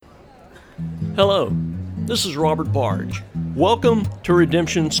Hello, this is Robert Barge. Welcome to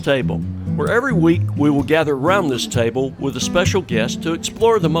Redemption's Table, where every week we will gather around this table with a special guest to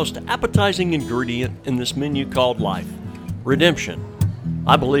explore the most appetizing ingredient in this menu called life, redemption.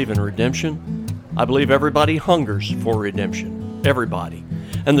 I believe in redemption. I believe everybody hungers for redemption. Everybody.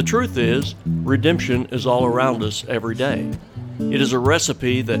 And the truth is, redemption is all around us every day. It is a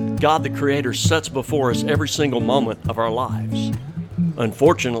recipe that God the Creator sets before us every single moment of our lives.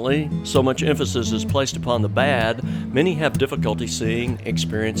 Unfortunately, so much emphasis is placed upon the bad, many have difficulty seeing,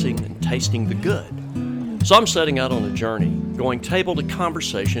 experiencing, and tasting the good. So I'm setting out on a journey, going table to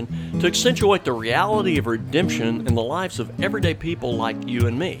conversation, to accentuate the reality of redemption in the lives of everyday people like you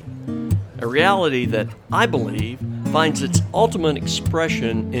and me. A reality that I believe finds its ultimate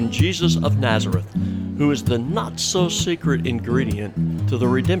expression in Jesus of Nazareth, who is the not-so-secret ingredient to the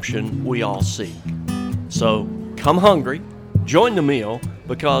redemption we all seek. So, come hungry, join the meal,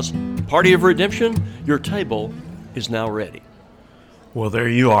 because party of redemption, your table is now ready. Well, there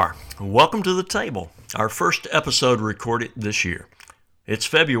you are. Welcome to the table, our first episode recorded this year. It's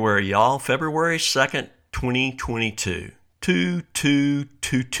February, y'all, February 2nd, 2022.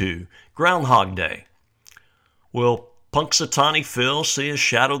 2222, Groundhog Day. Will Punxsutawney Phil see a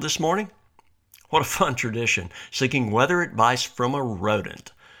shadow this morning? What a fun tradition, seeking weather advice from a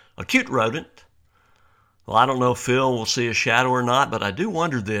rodent. A cute rodent. Well, I don't know if Phil will see a shadow or not, but I do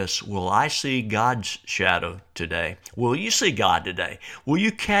wonder this. Will I see God's shadow today? Will you see God today? Will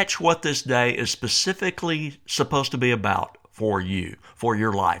you catch what this day is specifically supposed to be about for you, for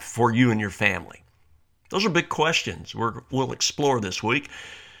your life, for you and your family? Those are big questions we'll explore this week.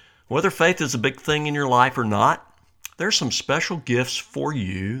 Whether faith is a big thing in your life or not, there's some special gifts for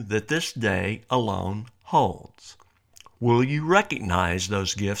you that this day alone holds. Will you recognize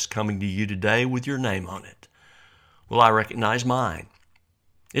those gifts coming to you today with your name on it? Will I recognize mine?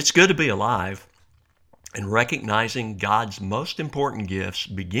 It's good to be alive, and recognizing God's most important gifts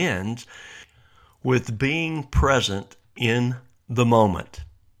begins with being present in the moment.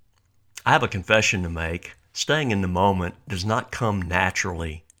 I have a confession to make. Staying in the moment does not come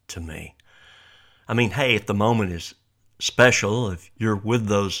naturally to me. I mean, hey, if the moment is special, if you're with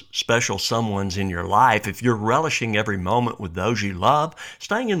those special someones in your life, if you're relishing every moment with those you love,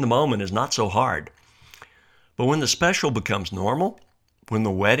 staying in the moment is not so hard. But when the special becomes normal, when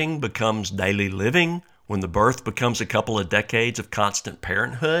the wedding becomes daily living, when the birth becomes a couple of decades of constant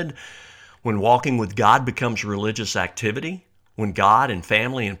parenthood, when walking with God becomes religious activity, when God and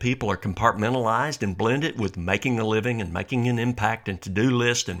family and people are compartmentalized and blended with making a living and making an impact and to-do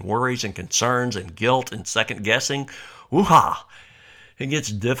list and worries and concerns and guilt and second-guessing, woo-ha! It gets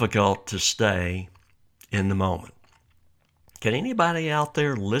difficult to stay in the moment. Can anybody out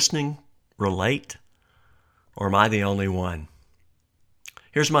there listening relate? Or am I the only one?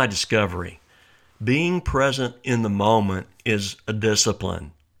 Here's my discovery. Being present in the moment is a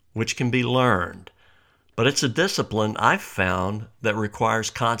discipline which can be learned. But it's a discipline I've found that requires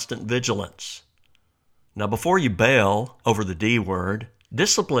constant vigilance. Now, before you bail over the D word,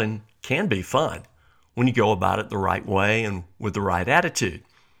 discipline can be fun when you go about it the right way and with the right attitude.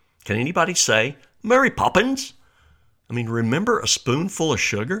 Can anybody say, Mary Poppins? I mean, remember a spoonful of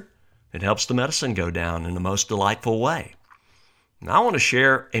sugar? It helps the medicine go down in the most delightful way. Now, I want to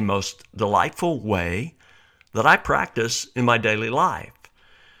share a most delightful way that I practice in my daily life.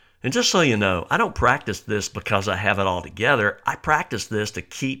 And just so you know, I don't practice this because I have it all together. I practice this to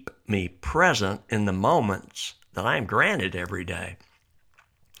keep me present in the moments that I am granted every day.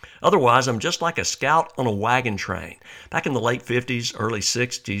 Otherwise, I'm just like a scout on a wagon train. Back in the late 50s, early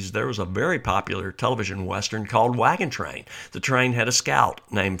 60s, there was a very popular television western called Wagon Train. The train had a scout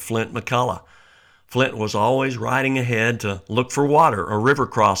named Flint McCullough. Flint was always riding ahead to look for water or river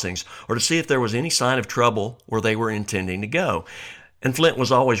crossings or to see if there was any sign of trouble where they were intending to go. And Flint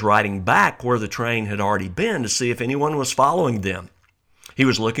was always riding back where the train had already been to see if anyone was following them. He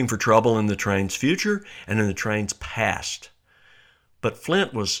was looking for trouble in the train's future and in the train's past. But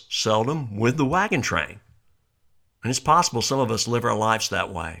Flint was seldom with the wagon train. And it's possible some of us live our lives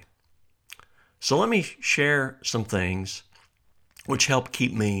that way. So let me share some things which help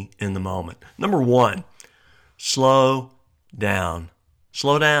keep me in the moment. Number one, slow down.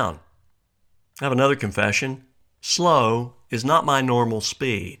 Slow down. I have another confession. Slow is not my normal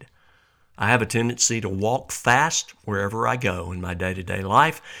speed. I have a tendency to walk fast wherever I go in my day-to-day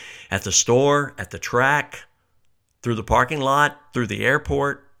life, at the store, at the track, through the parking lot, through the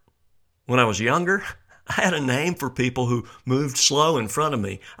airport. When I was younger, I had a name for people who moved slow in front of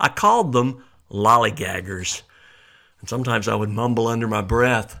me. I called them lollygaggers. And sometimes I would mumble under my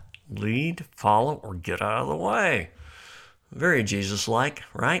breath, lead, follow, or get out of the way. Very Jesus-like,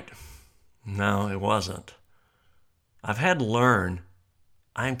 right? No, it wasn't. I've had to learn.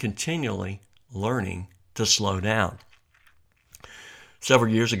 I am continually learning to slow down.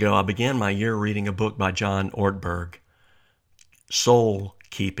 Several years ago, I began my year reading a book by John Ortberg, Soul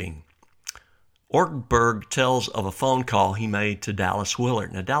Keeping. Ortberg tells of a phone call he made to Dallas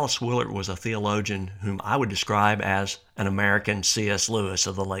Willard. Now, Dallas Willard was a theologian whom I would describe as an American C.S. Lewis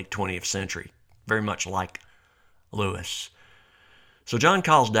of the late 20th century, very much like Lewis. So John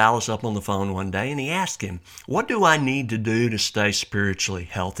calls Dallas up on the phone one day and he asked him, "What do I need to do to stay spiritually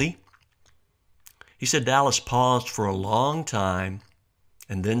healthy?" He said Dallas paused for a long time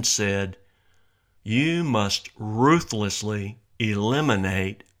and then said, "You must ruthlessly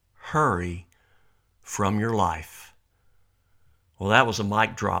eliminate hurry from your life." Well, that was a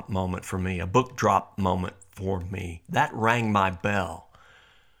mic drop moment for me, a book drop moment for me. That rang my bell.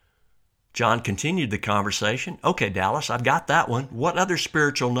 John continued the conversation. "Okay, Dallas, I've got that one. What other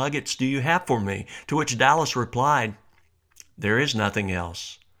spiritual nuggets do you have for me?" To which Dallas replied, "There is nothing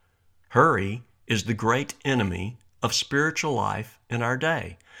else. Hurry is the great enemy of spiritual life in our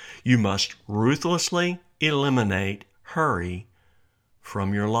day. You must ruthlessly eliminate hurry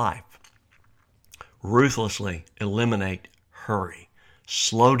from your life." Ruthlessly eliminate hurry.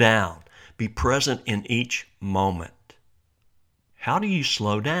 Slow down. Be present in each moment. How do you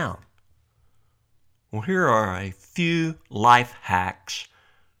slow down? Well, here are a few life hacks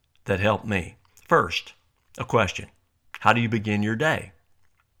that help me. First, a question. How do you begin your day?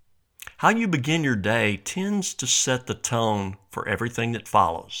 How you begin your day tends to set the tone for everything that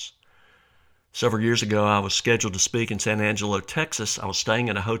follows. Several years ago, I was scheduled to speak in San Angelo, Texas. I was staying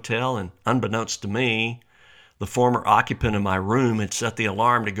at a hotel, and unbeknownst to me, the former occupant of my room had set the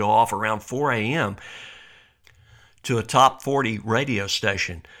alarm to go off around 4 a.m. to a top 40 radio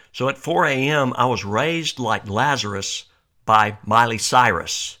station. So at 4 a.m., I was raised like Lazarus by Miley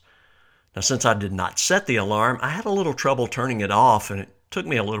Cyrus. Now, since I did not set the alarm, I had a little trouble turning it off, and it took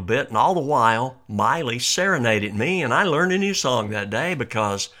me a little bit, and all the while, Miley serenaded me, and I learned a new song that day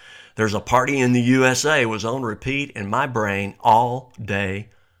because There's a Party in the USA was on repeat in my brain all day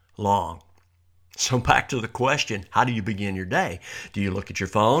long. So back to the question, how do you begin your day? Do you look at your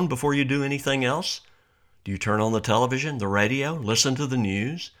phone before you do anything else? Do you turn on the television, the radio, listen to the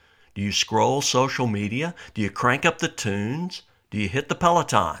news? Do you scroll social media? Do you crank up the tunes? Do you hit the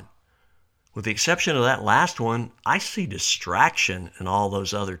Peloton? With the exception of that last one, I see distraction in all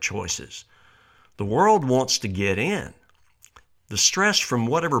those other choices. The world wants to get in. The stress from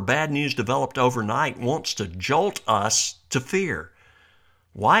whatever bad news developed overnight wants to jolt us to fear.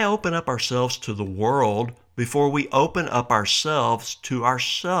 Why open up ourselves to the world before we open up ourselves to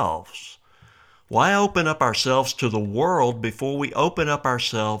ourselves? Why open up ourselves to the world before we open up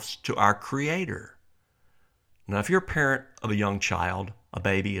ourselves to our Creator? Now, if you're a parent of a young child, a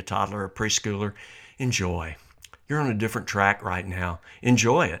baby, a toddler, a preschooler, enjoy. You're on a different track right now.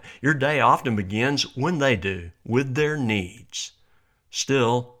 Enjoy it. Your day often begins when they do, with their needs.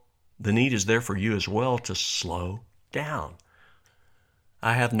 Still, the need is there for you as well to slow down.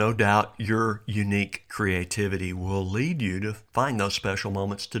 I have no doubt your unique creativity will lead you to find those special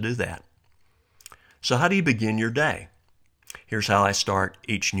moments to do that. So how do you begin your day? Here's how I start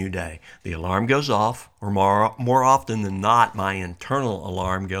each new day. The alarm goes off, or more often than not, my internal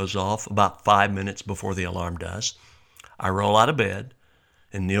alarm goes off about 5 minutes before the alarm does. I roll out of bed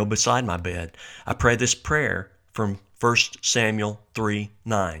and kneel beside my bed. I pray this prayer from 1 Samuel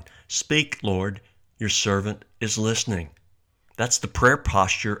 3:9. Speak, Lord, your servant is listening. That's the prayer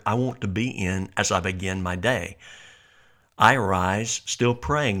posture I want to be in as I begin my day. I arise still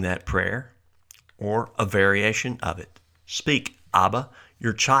praying that prayer, or a variation of it. Speak, Abba,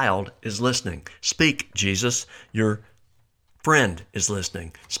 your child is listening. Speak, Jesus, your friend is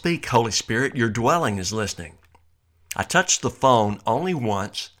listening. Speak, Holy Spirit, your dwelling is listening. I touch the phone only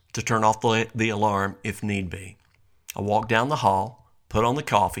once to turn off the alarm if need be. I walk down the hall, put on the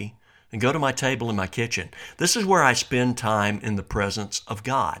coffee, and go to my table in my kitchen. This is where I spend time in the presence of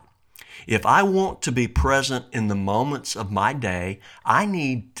God. If I want to be present in the moments of my day, I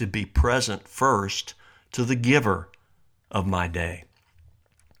need to be present first to the giver of my day.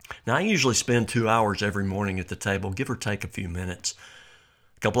 Now, I usually spend 2 hours every morning at the table, give or take a few minutes.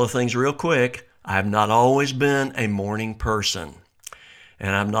 A couple of things real quick. I have not always been a morning person,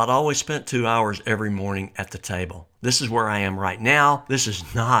 and I've not always spent 2 hours every morning at the table. This is where I am right now. This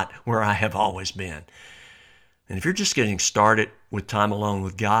is not where I have always been. And if you're just getting started with time alone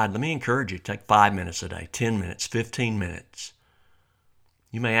with God, let me encourage you, take 5 minutes a day, 10 minutes, 15 minutes.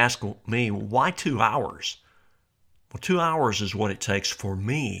 You may ask me, why 2 hours? Well, 2 hours is what it takes for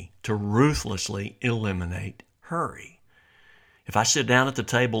me to ruthlessly eliminate hurry. If I sit down at the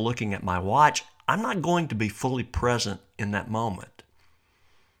table looking at my watch, I'm not going to be fully present in that moment.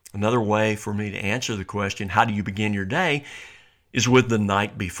 Another way for me to answer the question, how do you begin your day, is with the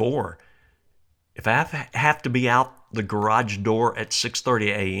night before. If I have to be out the garage door at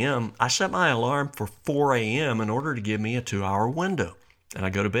 6:30 a.m., I set my alarm for 4 a.m. in order to give me a 2-hour window, and I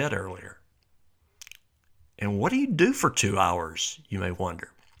go to bed earlier. And what do you do for 2 hours, you may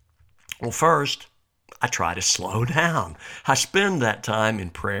wonder? Well, first, I try to slow down. I spend that time in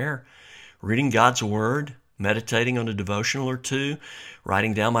prayer, reading God's Word, meditating on a devotional or two,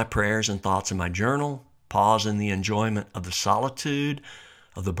 writing down my prayers and thoughts in my journal, pause in the enjoyment of the solitude,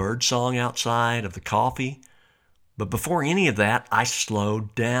 of the bird song outside, of the coffee. But before any of that, I slow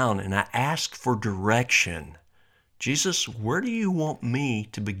down and I ask for direction. Jesus, where do you want me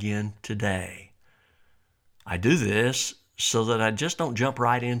to begin today? I do this so that I just don't jump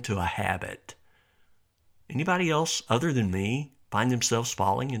right into a habit. Anybody else other than me find themselves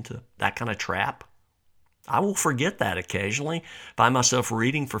falling into that kind of trap? I will forget that occasionally, find myself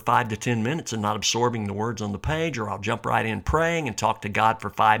reading for 5 to 10 minutes and not absorbing the words on the page, or I'll jump right in praying and talk to God for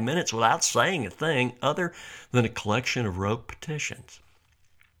 5 minutes without saying a thing other than a collection of rote petitions.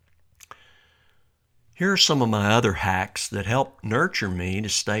 Here are some of my other hacks that help nurture me to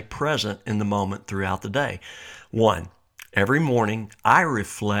stay present in the moment throughout the day. 1, every morning I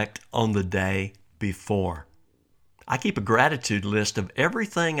reflect on the day before. I keep a gratitude list of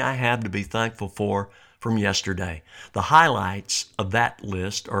everything I have to be thankful for from yesterday. The highlights of that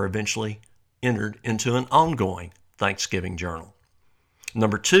list are eventually entered into an ongoing Thanksgiving journal.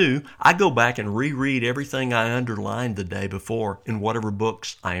 Number 2, I go back and reread everything I underlined the day before in whatever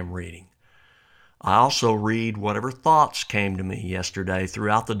books I am reading. I also read whatever thoughts came to me yesterday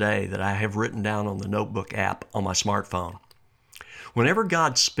throughout the day that I have written down on the notebook app on my smartphone. Whenever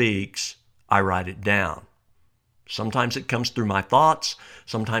God speaks, I write it down. Sometimes it comes through my thoughts.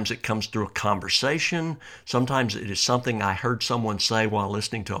 Sometimes it comes through a conversation. Sometimes it is something I heard someone say while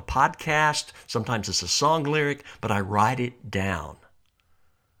listening to a podcast. Sometimes it's a song lyric, but I write it down.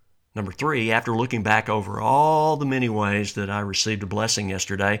 Number 3, after looking back over all the many ways that I received a blessing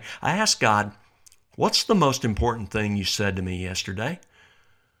yesterday, I ask God, what's the most important thing you said to me yesterday?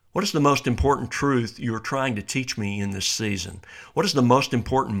 What is the most important truth you are trying to teach me in this season? What is the most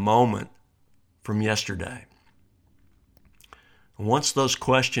important moment from yesterday? Once those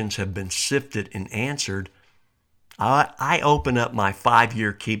questions have been sifted and answered, I open up my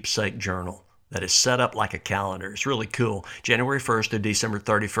 5-year keepsake journal that is set up like a calendar. It's really cool. January 1st to December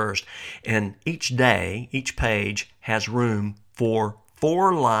 31st. And each day, each page has room for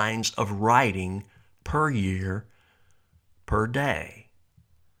 4 lines of writing per year, per day.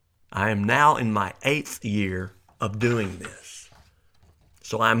 I am now in my 8th year of doing this.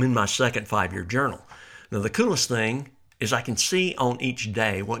 So I'm in my second 5-year journal. Now the coolest thing is I can see on each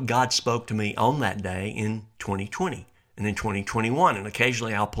day what God spoke to me on that day in 2020 and in 2021. And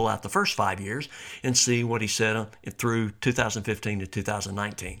occasionally I'll pull out the first 5 years and see what he said through 2015 to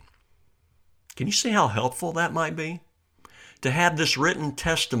 2019. Can you see how helpful that might be? To have this written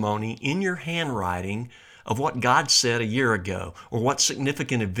testimony in your handwriting of what God said a year ago or what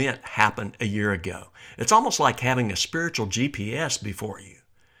significant event happened a year ago. It's almost like having a spiritual GPS before you.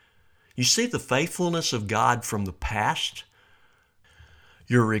 You see the faithfulness of God from the past.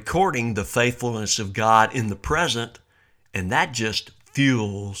 You're recording the faithfulness of God in the present, and that just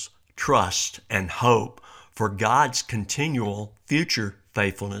fuels trust and hope for God's continual future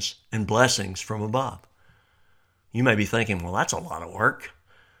faithfulness and blessings from above. You may be thinking, well, that's a lot of work,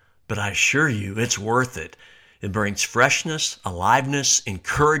 but I assure you it's worth it. It brings freshness, aliveness,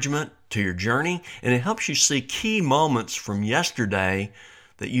 encouragement to your journey, and it helps you see key moments from yesterday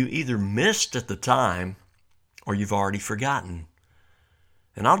that you either missed at the time or you've already forgotten.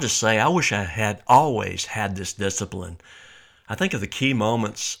 And I'll just say, I wish I had always had this discipline. I think of the key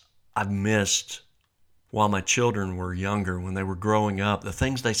moments I've missed while my children were younger, when they were growing up, the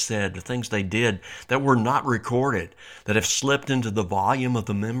things they said, the things they did that were not recorded, that have slipped into the volume of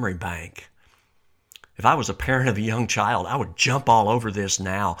the memory bank. If I was a parent of a young child, I would jump all over this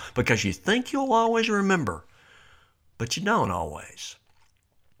now because you think you'll always remember, but you don't always.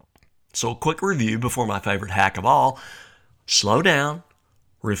 So a quick review before my favorite hack of all. Slow down,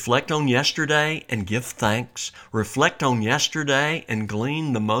 reflect on yesterday and give thanks. Reflect on yesterday and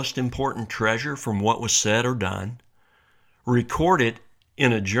glean the most important treasure from what was said or done. Record it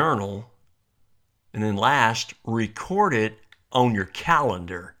in a journal. And then last, record it on your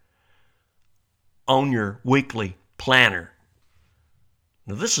calendar, on your weekly planner.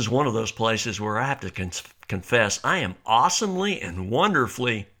 Now, this is one of those places where I have to confess I am awesomely and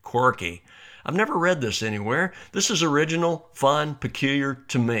wonderfully quirky. I've never read this anywhere. This is original, fun, peculiar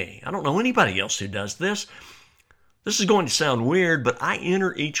to me. I don't know anybody else who does this. This is going to sound weird, but I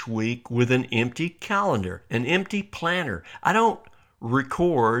enter each week with an empty calendar, an empty planner. I don't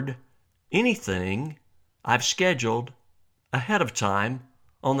record anything I've scheduled ahead of time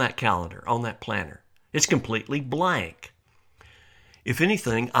on that calendar, on that planner. It's completely blank. If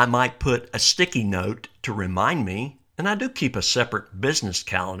anything, I might put a sticky note to remind me, and I do keep a separate business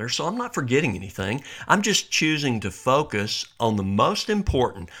calendar, so I'm not forgetting anything. I'm just choosing to focus on the most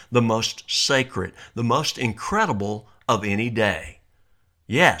important, the most sacred, the most incredible of any day.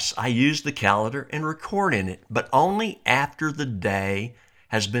 Yes, I use the calendar and record in it, but only after the day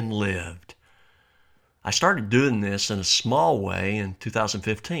has been lived. I started doing this in a small way in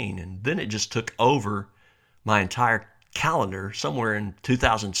 2015, and then it just took over my entire calendar somewhere in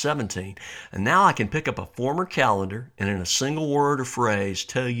 2017. And now I can pick up a former calendar and in a single word or phrase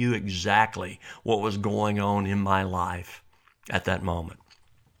tell you exactly what was going on in my life at that moment.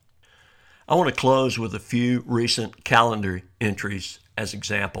 I want to close with a few recent calendar entries as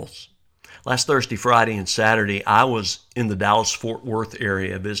examples. Last Thursday, Friday, and Saturday, I was in the Dallas-Fort Worth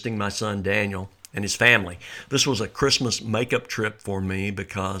area visiting my son Daniel and his family. This was a Christmas makeup trip for me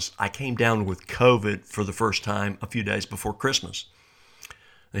because I came down with COVID for the first time a few days before Christmas.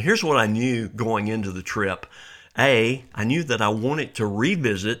 Now, here's what I knew going into the trip. I knew that I wanted to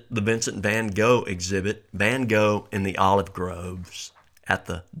revisit the Vincent van Gogh exhibit, Van Gogh in the Olive Groves, at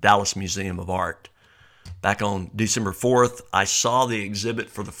the Dallas Museum of Art. Back on December 4th, I saw the exhibit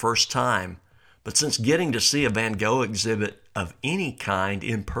for the first time. But since getting to see a Van Gogh exhibit of any kind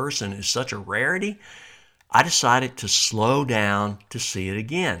in person is such a rarity, I decided to slow down to see it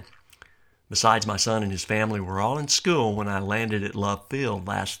again. Besides, my son and his family were all in school when I landed at Love Field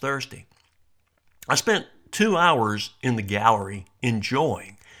last Thursday. I spent 2 hours in the gallery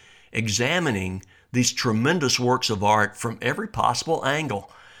enjoying, examining these tremendous works of art from every possible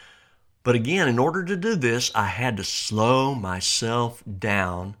angle. But again, in order to do this, I had to slow myself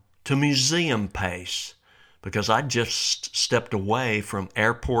down to museum pace because I just stepped away from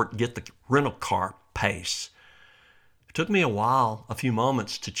airport get the rental car pace. It took me a few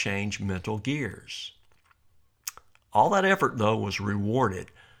moments to change mental gears. All that effort, though, was rewarded.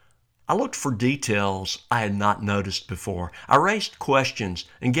 I looked for details I had not noticed before. I raised questions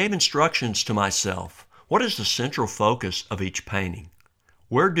and gave instructions to myself. What is the central focus of each painting?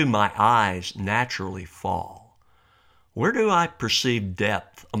 Where do my eyes naturally fall? Where do I perceive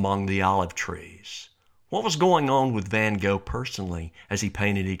depth among the olive trees? What was going on with Van Gogh personally as he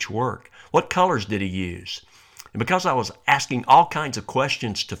painted each work? What colors did he use? And because I was asking all kinds of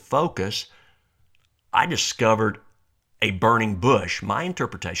questions to focus, I discovered a burning bush. My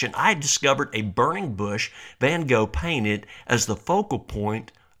interpretation, I discovered a burning bush Van Gogh painted as the focal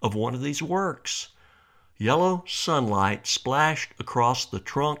point of one of these works. Yellow sunlight splashed across the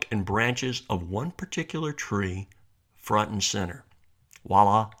trunk and branches of one particular tree, front and center.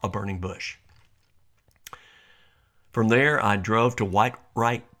 Voila, a burning bush. From there, I drove to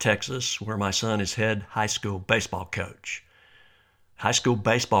Whitewright, Texas, where my son is head high school baseball coach. High school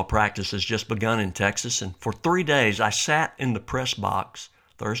baseball practice has just begun in Texas, and for 3 days I sat in the press box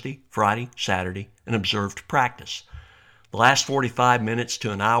Thursday, Friday, Saturday, and observed practice. The last 45 minutes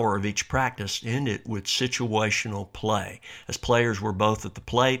to an hour of each practice ended with situational play, as players were both at the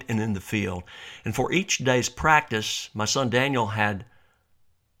plate and in the field. And for each day's practice, my son Daniel had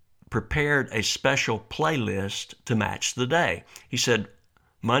prepared a special playlist to match the day. He said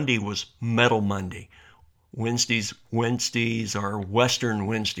Monday was Metal Monday. Wednesdays are Western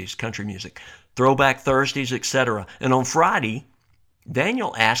Wednesdays, country music. Throwback Thursdays, etc. And on Friday,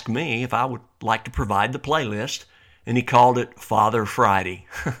 Daniel asked me if I would like to provide the playlist, and he called it Father Friday.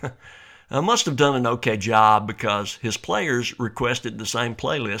 I must have done an okay job because his players requested the same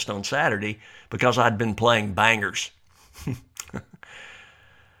playlist on Saturday because I'd been playing bangers.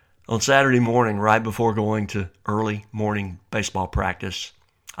 On Saturday morning, right before going to early morning baseball practice,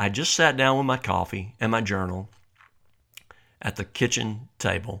 I just sat down with my coffee and my journal at the kitchen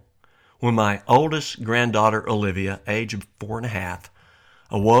table when my oldest granddaughter, Olivia, age of 4.5,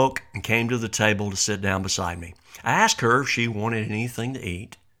 awoke and came to the table to sit down beside me. I asked her if she wanted anything to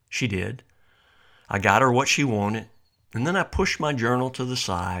eat. She did. I got her what she wanted, and then I pushed my journal to the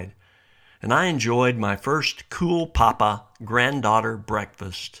side, and I enjoyed my first cool papa granddaughter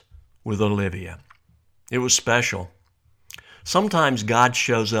breakfast with Olivia. It was special. Sometimes God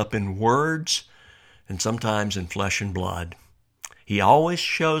shows up in words, and sometimes in flesh and blood. He always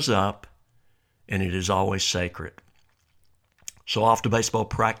shows up, and it is always sacred. So off to baseball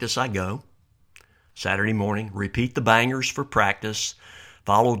practice I go. Saturday morning, repeat the bangers for practice.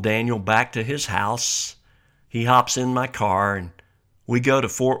 follow Daniel back to his house. He hops in my car, and we go to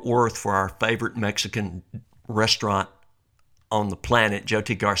Fort Worth for our favorite Mexican restaurant on the planet, Joe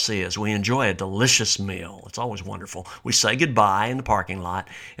T. Garcia's. We enjoy a delicious meal. It's always wonderful. We say goodbye in the parking lot,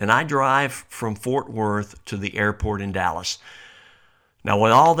 and I drive from Fort Worth to the airport in Dallas. Now,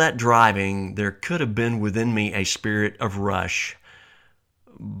 with all that driving, there could have been within me a spirit of rush.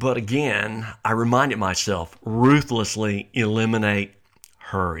 But again, I reminded myself, ruthlessly eliminate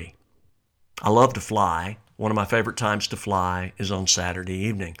hurry. I love to fly. One of my favorite times to fly is on Saturday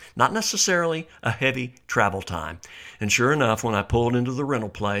evening. Not necessarily a heavy travel time. And sure enough, when I pulled into the rental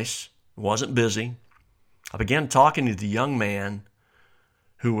place, it wasn't busy. I began talking to the young man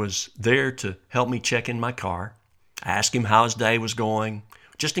who was there to help me check in my car. I asked him how his day was going.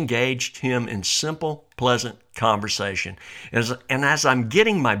 Just engaged him in simple, pleasant conversation. And as I'm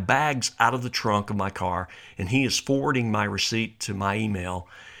getting my bags out of the trunk of my car and he is forwarding my receipt to my email,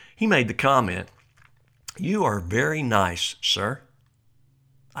 he made the comment, "You are very nice, sir."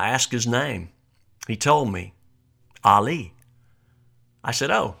 I asked his name. He told me, Ali. I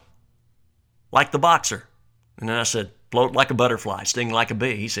said, "Oh, like the boxer." And then I said, "Float like a butterfly, sting like a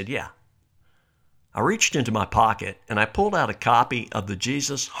bee." He said, "Yeah." I reached into my pocket and I pulled out a copy of the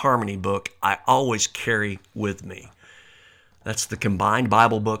Jesus Harmony book I always carry with me. That's the combined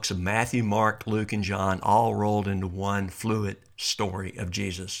Bible books of Matthew, Mark, Luke, and John, all rolled into one fluid story of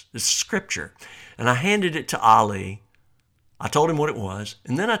Jesus. It's scripture. And I handed it to Ali. I told him what it was,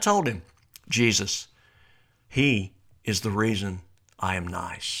 and then I told him, Jesus, he is the reason I am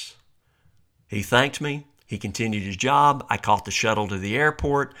nice. He thanked me. He continued his job. I caught the shuttle to the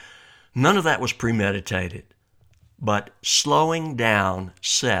airport. None of that was premeditated, but slowing down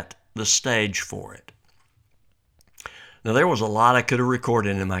set the stage for it. Now, there was a lot I could have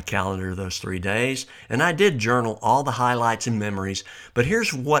recorded in my calendar those 3 days, and I did journal all the highlights and memories, but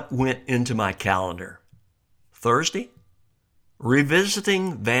here's what went into my calendar. Thursday,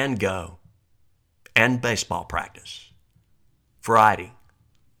 revisiting Van Gogh and baseball practice. Friday,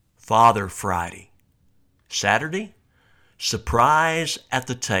 Father Friday. Saturday, surprise at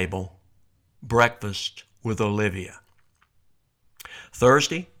the table, breakfast with Olivia.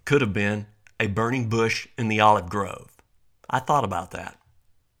 Thursday could have been a burning bush in the olive grove. I thought about that.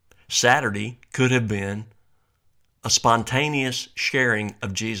 Saturday could have been a spontaneous sharing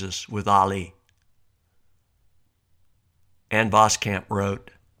of Jesus with Ali. Ann Voskamp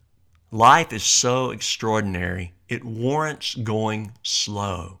wrote, "Life is so extraordinary, it warrants going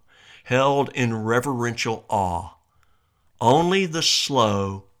slow, held in reverential awe. Only the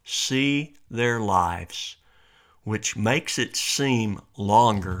slow see their lives, which makes it seem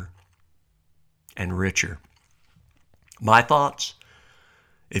longer and richer." My thoughts?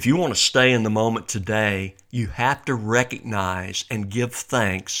 If you want to stay in the moment today, you have to recognize and give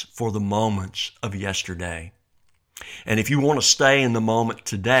thanks for the moments of yesterday. And if you want to stay in the moment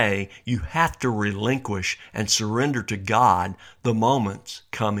today, you have to relinquish and surrender to God the moments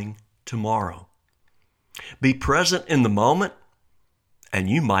coming tomorrow. Be present in the moment, and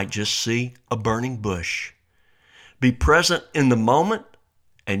you might just see a burning bush. Be present in the moment,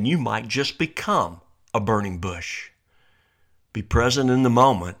 and you might just become a burning bush. Be present in the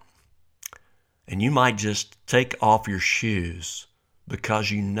moment, and you might just take off your shoes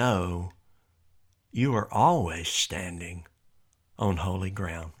because you know you are always standing on holy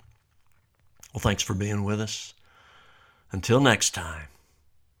ground. Well, thanks for being with us. Until next time,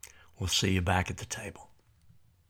 we'll see you back at the table.